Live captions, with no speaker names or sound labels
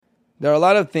There are a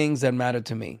lot of things that matter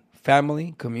to me: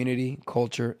 family, community,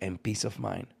 culture, and peace of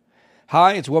mind.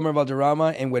 Hi, it's Wilmer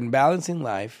Valderrama, and when balancing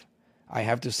life, I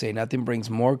have to say nothing brings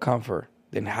more comfort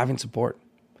than having support.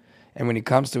 And when it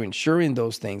comes to ensuring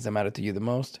those things that matter to you the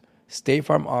most, State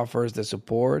Farm offers the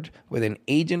support with an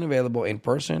agent available in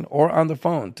person or on the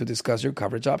phone to discuss your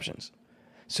coverage options.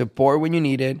 Support when you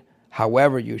need it,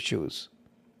 however you choose.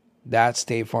 That's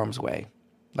State Farm's way.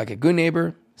 Like a good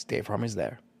neighbor, State Farm is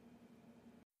there.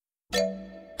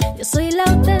 Yo soy la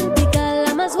auténtica,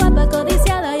 la más guapa,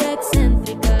 codiciada y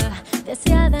excéntrica,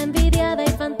 deseada, envidiada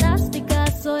y fantástica.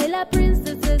 Soy la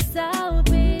princess of South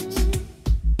Beach.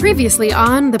 Previously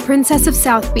on The Princess of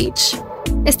South Beach,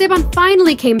 Esteban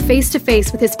finally came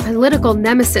face-to-face with his political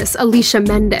nemesis, Alicia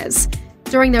Mendez.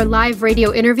 During their live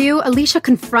radio interview, Alicia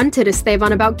confronted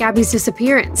Esteban about Gabby's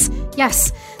disappearance.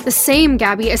 Yes, the same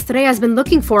Gabby Estrella has been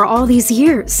looking for all these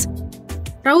years.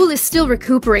 Raul is still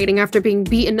recuperating after being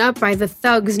beaten up by the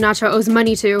thugs Nacho owes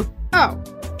money to. Oh,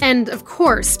 and of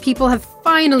course, people have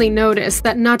finally noticed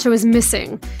that Nacho is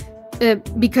missing.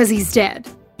 Because he's dead.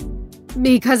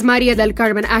 Because Maria del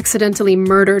Carmen accidentally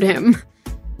murdered him.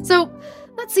 So,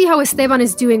 let's see how Esteban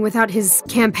is doing without his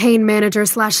campaign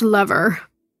manager/lover.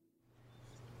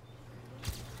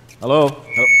 Hello.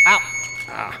 Ow.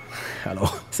 Hello.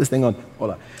 Is this thing on?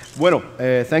 Hola. Bueno,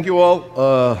 thank you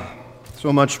all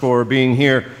so much for being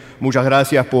here. Muchas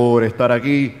gracias por estar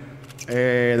aquí.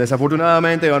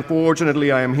 Desafortunadamente,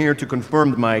 unfortunately, I am here to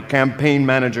confirm that my campaign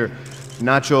manager,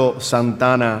 Nacho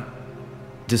Santana,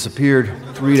 disappeared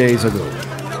 3 days ago.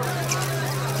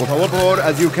 Por favor,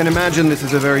 as you can imagine, this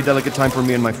is a very delicate time for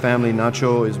me and my family.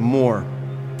 Nacho is more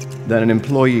than an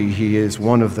employee. He is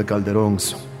one of the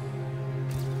Calderons.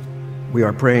 We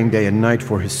are praying day and night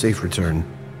for his safe return.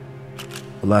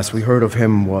 The last we heard of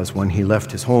him was when he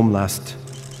left his home last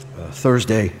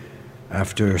Thursday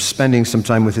after spending some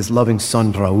time with his loving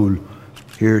son, Raul.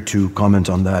 Here to comment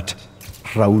on that,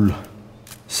 Raul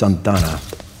Santana.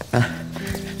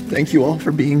 Thank you all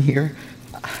for being here.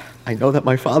 I know that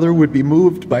my father would be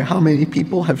moved by how many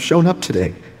people have shown up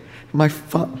today. My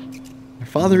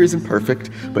father isn't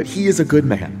perfect, but he is a good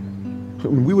man.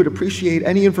 We would appreciate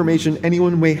any information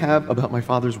anyone may have about my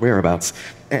father's whereabouts.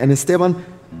 And Esteban,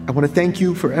 I want to thank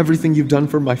you for everything you've done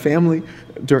for my family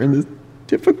during this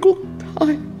difficult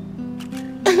time.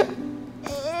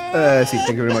 Thank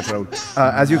you very much, Raul.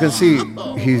 As you can see,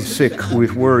 he's sick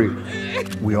with worry.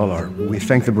 We all are. We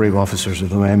thank the brave officers of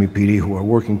the Miami PD who are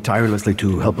working tirelessly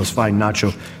to help us find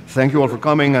Nacho. Thank you all for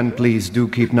coming, and please do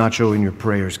keep Nacho in your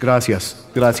prayers. Gracias.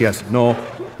 Gracias. No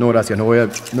gracias.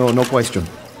 No question.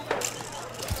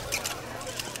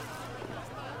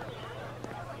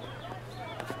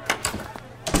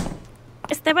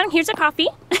 Esteban, here's your coffee.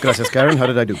 Gracias, Karen. How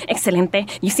did I do? Excelente.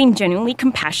 You seem genuinely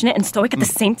compassionate and stoic at the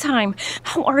same time.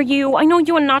 How are you? I know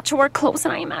you and Nacho are close,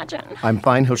 and I imagine. I'm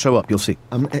fine. He'll show up. You'll see.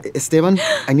 Esteban,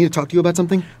 I need to talk to you about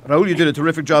something. Raul, you did a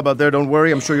terrific job out there. Don't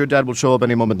worry. I'm sure your dad will show up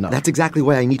any moment now. That's exactly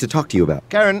what I need to talk to you about.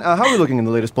 Karen, how are we looking in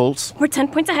the latest polls? We're 10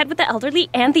 points ahead with the elderly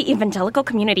and the evangelical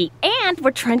community. And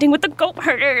we're trending with the goat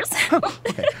herders.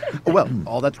 Okay. Well,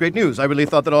 all that's great news. I really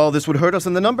thought that all this would hurt us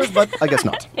in the numbers, but I guess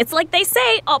not. It's like they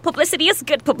say, all publicity is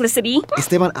good publicity.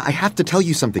 Esteban, I have to tell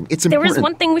you something. It's important. There is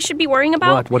one thing we should be worrying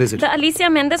about. What is it? The Alicia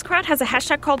Mendez crowd has a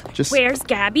hashtag called Where's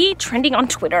Gabby trending on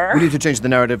Twitter. We need to change the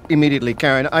narrative immediately,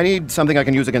 Karen. I need something I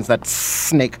can use against that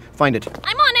snake. Find it.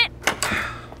 I'm on it.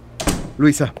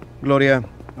 Luisa, Gloria,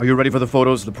 are you ready for the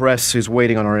photos? The press is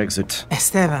waiting on our exit.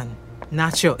 Esteban,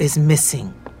 Nacho is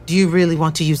missing. Do you really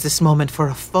want to use this moment for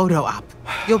a photo op?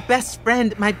 Your best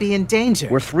friend might be in danger.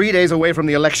 We're 3 days away from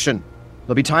the election.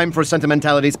 There'll be time for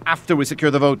sentimentalities after we secure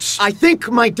the votes. I think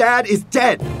my dad is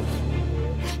dead.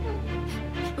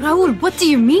 Raul, what do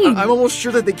you mean? I'm almost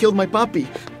sure that they killed my papi.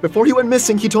 Before he went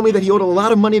missing, he told me that he owed a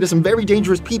lot of money to some very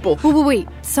dangerous people. Wait.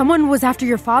 Someone was after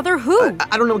your father? Who?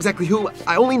 I don't know exactly who.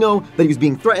 I only know that he was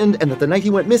being threatened and that the night he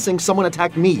went missing, someone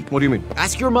attacked me. What do you mean?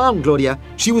 Ask your mom, Gloria.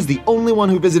 She was the only one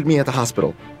who visited me at the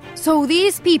hospital. So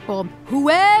these people,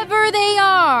 whoever they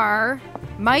are,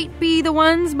 might be the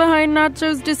ones behind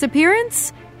Nacho's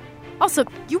disappearance? Also,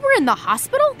 you were in the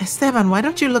hospital? Esteban, why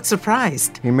don't you look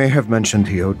surprised? He may have mentioned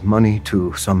he owed money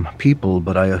to some people,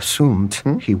 but I assumed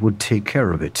he would take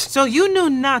care of it. So you knew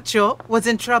Nacho was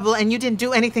in trouble and you didn't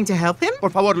do anything to help him?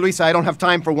 Por favor, Luisa, I don't have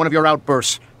time for one of your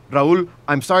outbursts. Raul,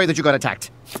 I'm sorry that you got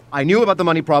attacked. I knew about the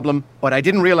money problem, but I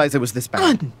didn't realize it was this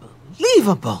bad.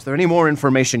 Unbelievable. Is there any more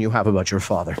information you have about your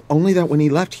father? Only that when he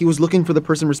left, he was looking for the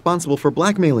person responsible for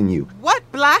blackmailing you. What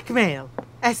blackmail?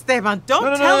 Esteban, don't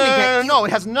tell me that No,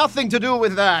 it has nothing to do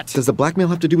with that. Does the blackmail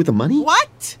have to do with the money?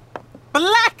 What?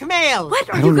 Blackmail! What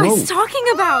are you guys talking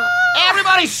about?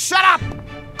 Everybody shut up!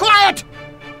 Quiet!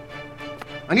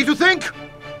 I need to think!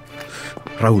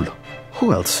 Raul,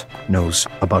 who else knows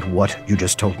about what you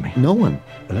just told me? No one.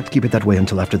 Well, let's keep it that way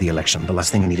until after the election. The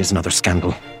last thing I need is another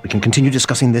scandal. We can continue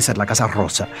discussing this at La Casa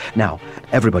Rosa. Now,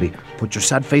 everybody, put your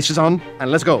sad faces on and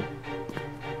let's go.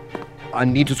 I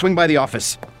need to swing by the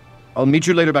office. I'll meet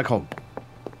you later back home.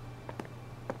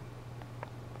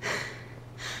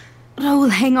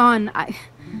 Raul, hang on.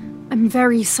 I'm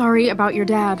very sorry about your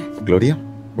dad. Gloria,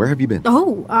 where have you been?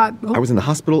 I was in the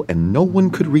hospital and no one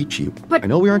could reach you. But- I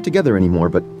know we aren't together anymore,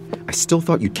 but I still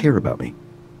thought you'd care about me.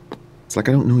 It's like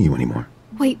I don't know you anymore.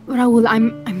 Wait, Raul,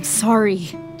 I'm sorry.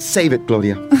 Save it,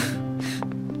 Gloria.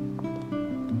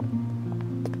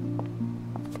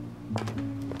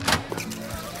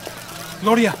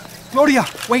 Gloria,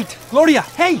 wait. Gloria,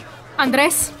 hey!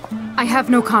 Andres, I have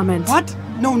no comment. What?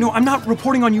 No, I'm not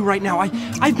reporting on you right now.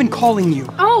 I've been calling you.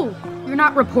 Oh, you're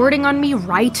not reporting on me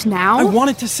right now? I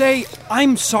wanted to say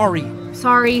I'm sorry.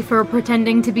 Sorry for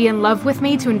pretending to be in love with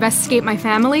me to investigate my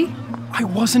family? I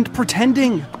wasn't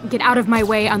pretending. Get out of my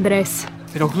way, Andres.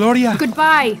 Pero Gloria...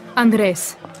 Goodbye,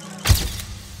 Andres.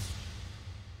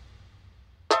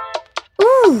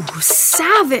 Ooh,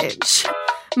 savage.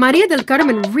 Maria del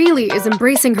Carmen really is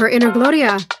embracing her inner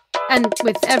Gloria. And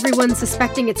with everyone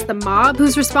suspecting it's the mob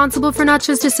who's responsible for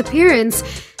Nacho's disappearance,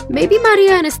 maybe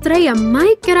Maria and Estrella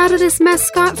might get out of this mess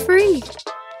scot-free.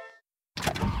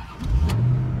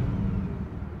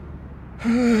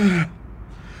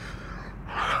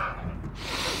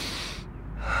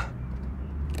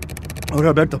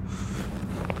 Roberto,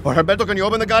 can you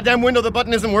open the goddamn window? The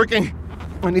button isn't working.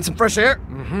 I need some fresh air.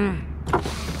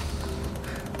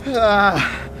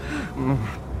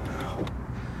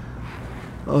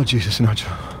 Oh, Jesus, Nacho.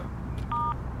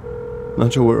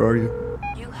 Nacho, where are you?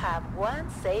 You have one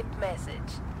saved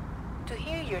message. To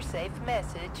hear your saved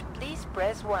message, please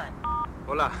press 1.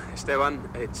 Hola, Esteban.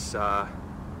 It's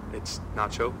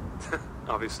Nacho,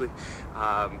 obviously.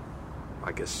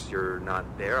 I guess you're not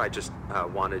there. I just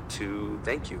wanted to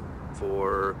thank you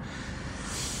for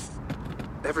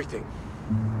everything.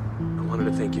 I wanted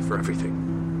to thank you for everything.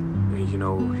 You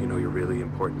know, you're really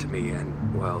important to me,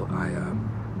 and well,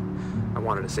 I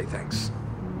wanted to say thanks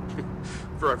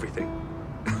for everything.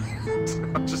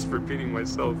 I'm just repeating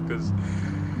myself because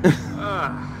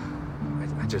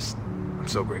I'm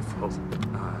so grateful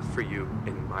for you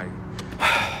in my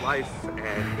life,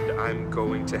 and I'm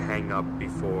going to hang up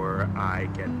before I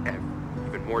get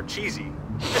even more cheesy.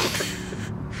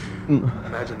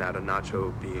 Imagine that, a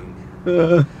Nacho being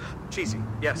cheesy.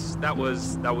 Yes, that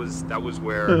was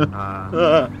where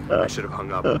I should have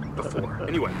hung up before.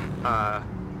 Anyway,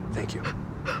 thank you.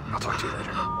 I'll talk to you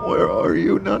later. Where are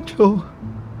you, Nacho?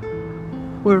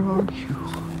 Where are you?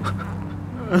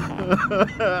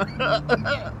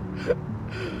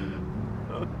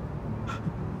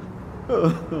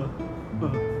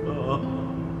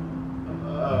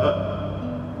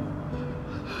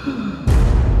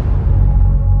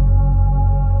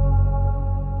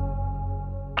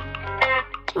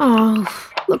 Oh,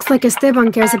 looks like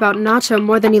Esteban cares about Nacho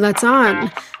more than he lets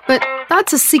on. But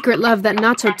that's a secret love that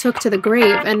Nacho took to the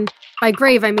grave, and by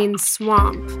grave I mean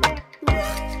swamp.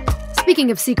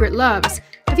 Speaking of secret loves,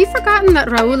 have you forgotten that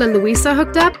Raul and Luisa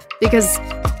hooked up? Because,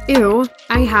 ew,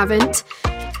 I haven't.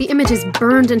 The image is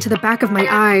burned into the back of my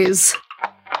eyes.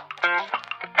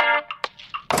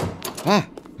 Ah,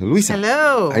 Luisa.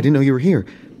 Hello. I didn't know you were here.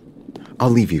 I'll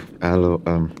leave you. I'll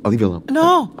leave you alone.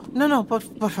 No,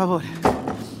 por favor.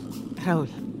 Raul,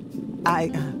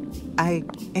 I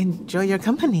enjoy your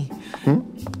company.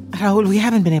 Raul, we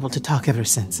haven't been able to talk ever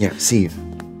since. Yeah, see,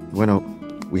 bueno,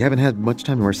 we haven't had much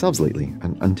time to ourselves lately,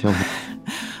 until...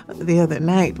 The other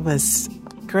night was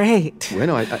great.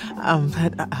 Bueno, but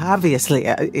obviously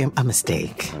a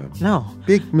mistake. No.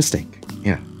 Big mistake,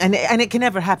 yeah. And it can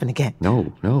never happen again.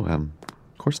 No, of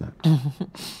course not.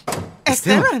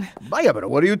 Esteban! Vaya, but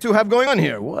what do you two have going on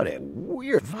here? What a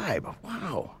weird vibe.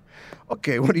 Wow.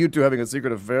 Okay, what are you two having, a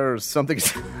secret affair or something?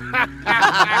 Okay.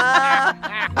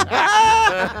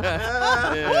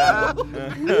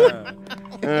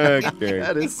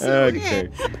 That is silly. Okay.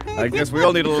 I guess we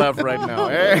all need to laugh right now,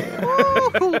 eh?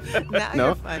 Now No?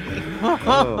 you're funny.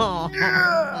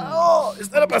 Oh, is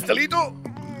that a pastelito?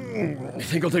 I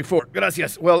think I'll take 4.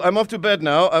 Gracias. Well, I'm off to bed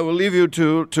now. I will leave you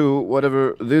to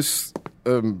whatever this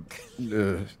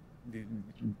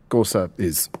cosa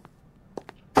is.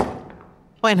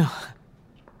 Bueno.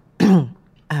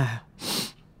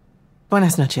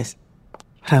 Buenas noches,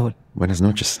 Raúl. Buenas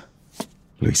noches,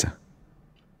 Luisa.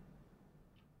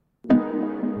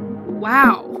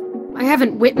 Wow. I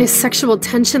haven't witnessed sexual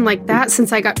tension like that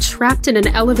since I got trapped in an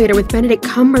elevator with Benedict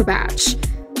Cumberbatch.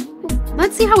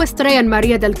 Let's see how Estrella and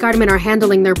Maria del Carmen are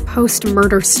handling their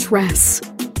post-murder stress.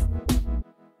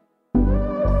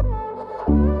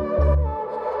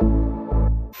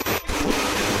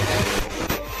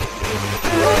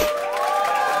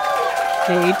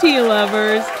 Hey, tea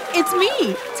lovers. It's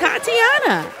me,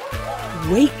 Tatiana.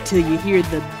 Wait till you hear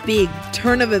the big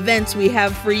turn of events we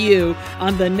have for you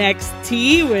on the next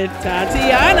Tea with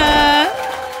Tatiana.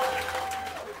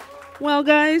 Well,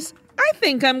 guys, I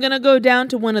think I'm going to go down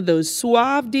to one of those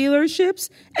Suave dealerships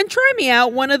and try me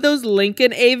out one of those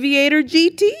Lincoln Aviator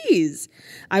GTs.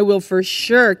 I will for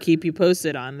sure keep you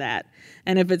posted on that.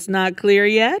 And if it's not clear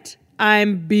yet,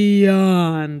 I'm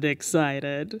beyond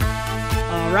excited.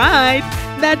 All right,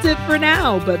 that's it for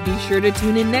now, but be sure to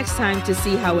tune in next time to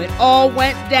see how it all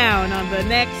went down on the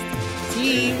next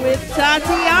Tea with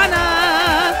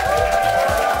Tatiana.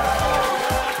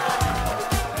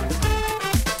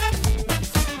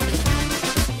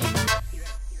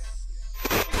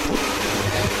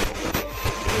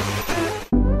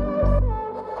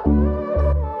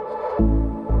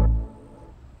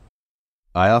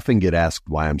 I often get asked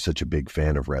why I'm such a big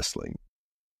fan of wrestling,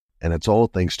 and it's all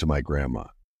thanks to my grandma.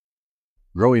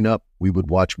 Growing up, we would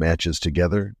watch matches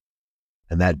together,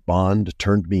 and that bond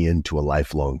turned me into a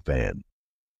lifelong fan.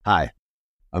 Hi,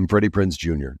 I'm Freddie Prinze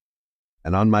Jr.,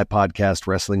 and on my podcast,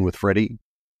 Wrestling with Freddie,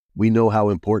 we know how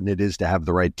important it is to have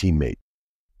the right teammate,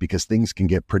 because things can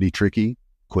get pretty tricky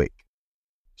quick.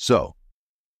 So,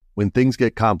 when things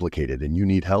get complicated and you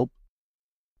need help,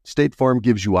 State Farm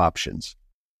gives you options.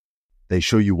 They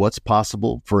show you what's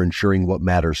possible for ensuring what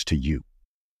matters to you.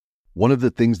 One of the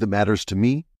things that matters to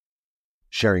me,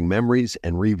 sharing memories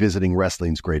and revisiting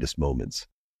wrestling's greatest moments.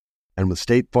 And with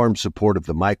State Farm's support of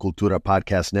the My Cultura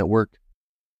Podcast Network,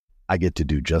 I get to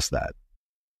do just that.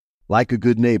 Like a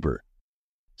good neighbor,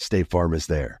 State Farm is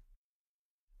there.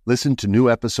 Listen to new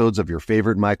episodes of your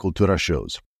favorite My Cultura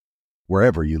shows,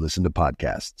 wherever you listen to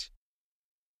podcasts.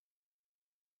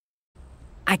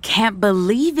 I can't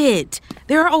believe it.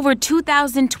 There are over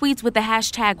 2,000 tweets with the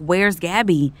hashtag Where's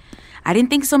Gabby. I didn't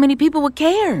think so many people would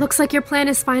care. Looks like your plan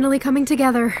is finally coming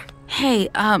together. Hey,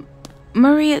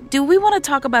 Maria, do we want to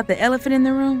talk about the elephant in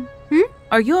the room?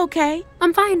 Are you okay?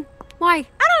 I'm fine. Why? I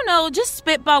don't know, just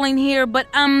spitballing here, but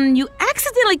you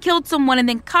accidentally killed someone and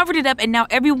then covered it up and now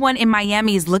everyone in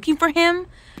Miami is looking for him?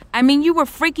 I mean, you were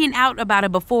freaking out about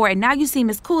it before and now you seem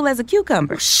as cool as a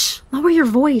cucumber. Shh, lower your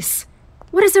voice.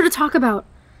 What is there to talk about?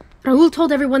 Raul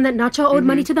told everyone that Nacho owed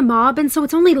money to the mob, and so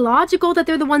it's only logical that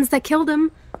they're the ones that killed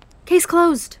him. Case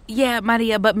closed. Yeah,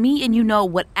 Maria, but me and you know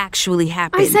what actually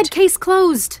happened. I said case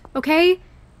closed, okay?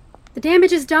 The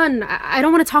damage is done. I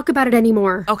don't want to talk about it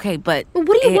anymore. Okay, but... What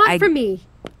do you want from me?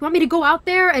 You want me to go out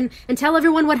there and tell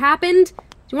everyone what happened? Do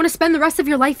you want to spend the rest of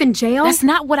your life in jail? That's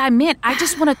not what I meant. I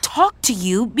just want to talk to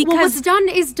you because... Well, what's done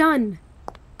is done.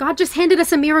 God just handed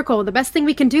us a miracle. The best thing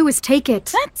we can do is take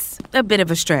it. That's a bit of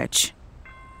a stretch.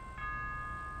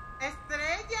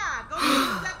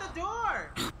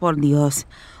 Por Dios.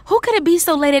 Who could it be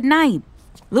so late at night?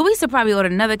 Luisa probably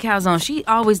ordered another calzone. She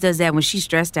always does that when she's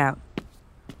stressed out.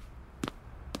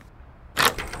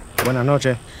 Buenas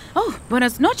noches. Oh,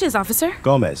 buenas noches, officer.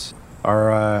 Gomez,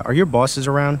 are your bosses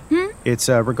around? It's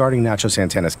regarding Nacho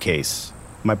Santana's case.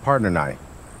 My partner and I.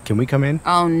 Can we come in?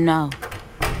 Oh, no.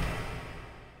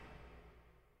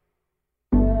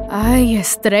 Ay,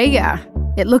 Estrella.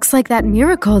 It looks like that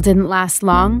miracle didn't last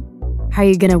long. How are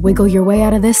you gonna wiggle your way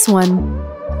out of this one?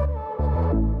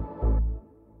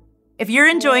 If you're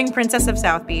enjoying Princess of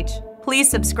South Beach, please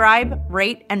subscribe,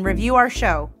 rate, and review our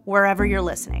show wherever you're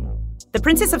listening. The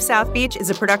Princess of South Beach is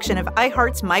a production of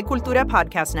iHeart's My Cultura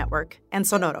Podcast Network and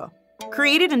Sonoro.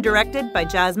 Created and directed by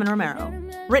Jasmine Romero.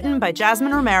 Written by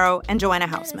Jasmine Romero and Joanna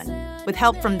Hausman. With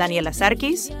help from Daniela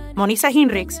Sarkis, Monisa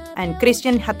Hinrichs, and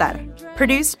Christian Hatar.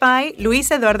 Produced by Luis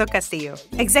Eduardo Castillo.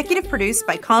 Executive produced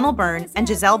by Connell Byrne and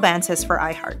Giselle Bances for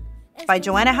iHeart. By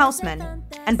Joanna Hausman,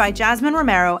 and by Jasmine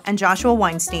Romero and Joshua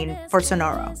Weinstein for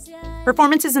Sonoro.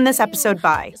 Performances in this episode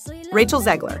by Rachel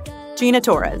Zegler, Gina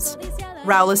Torres,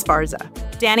 Raul Esparza,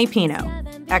 Danny Pino,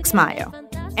 Ex Mayo,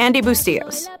 Andy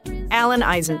Bustillos, Alan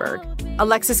Eisenberg,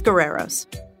 Alexis Guerreros,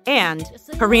 and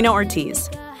Karina Ortiz.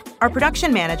 Our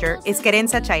production manager is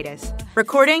Querenza Chaires.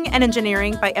 Recording and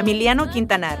engineering by Emiliano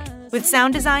Quintanar, with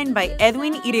sound design by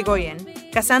Edwin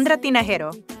Irigoyen, Cassandra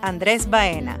Tinajero, Andrés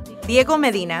Baena, Diego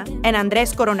Medina, and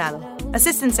Andrés Coronado.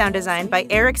 Assistant sound design by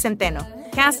Eric Centeno.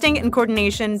 Casting and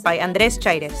coordination by Andrés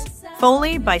Chaires.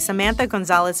 Foley by Samantha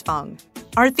Gonzalez Fong.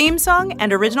 Our theme song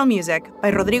and original music by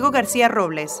Rodrigo Garcia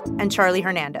Robles and Charlie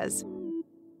Hernandez.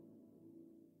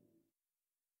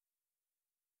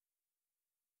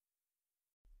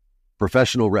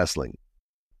 Professional wrestling.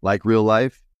 Like real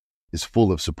life, is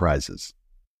full of surprises.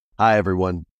 Hi,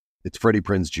 everyone. It's Freddie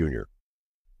Prinze Jr.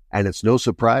 And it's no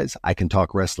surprise I can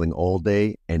talk wrestling all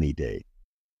day, any day.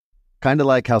 Kind of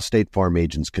like how State Farm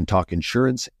agents can talk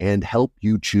insurance and help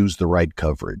you choose the right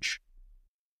coverage.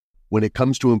 When it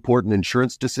comes to important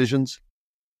insurance decisions,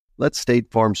 let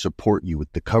State Farm support you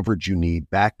with the coverage you need,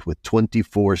 backed with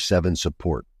 24/7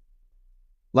 support.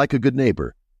 Like a good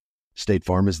neighbor, State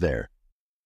Farm is there.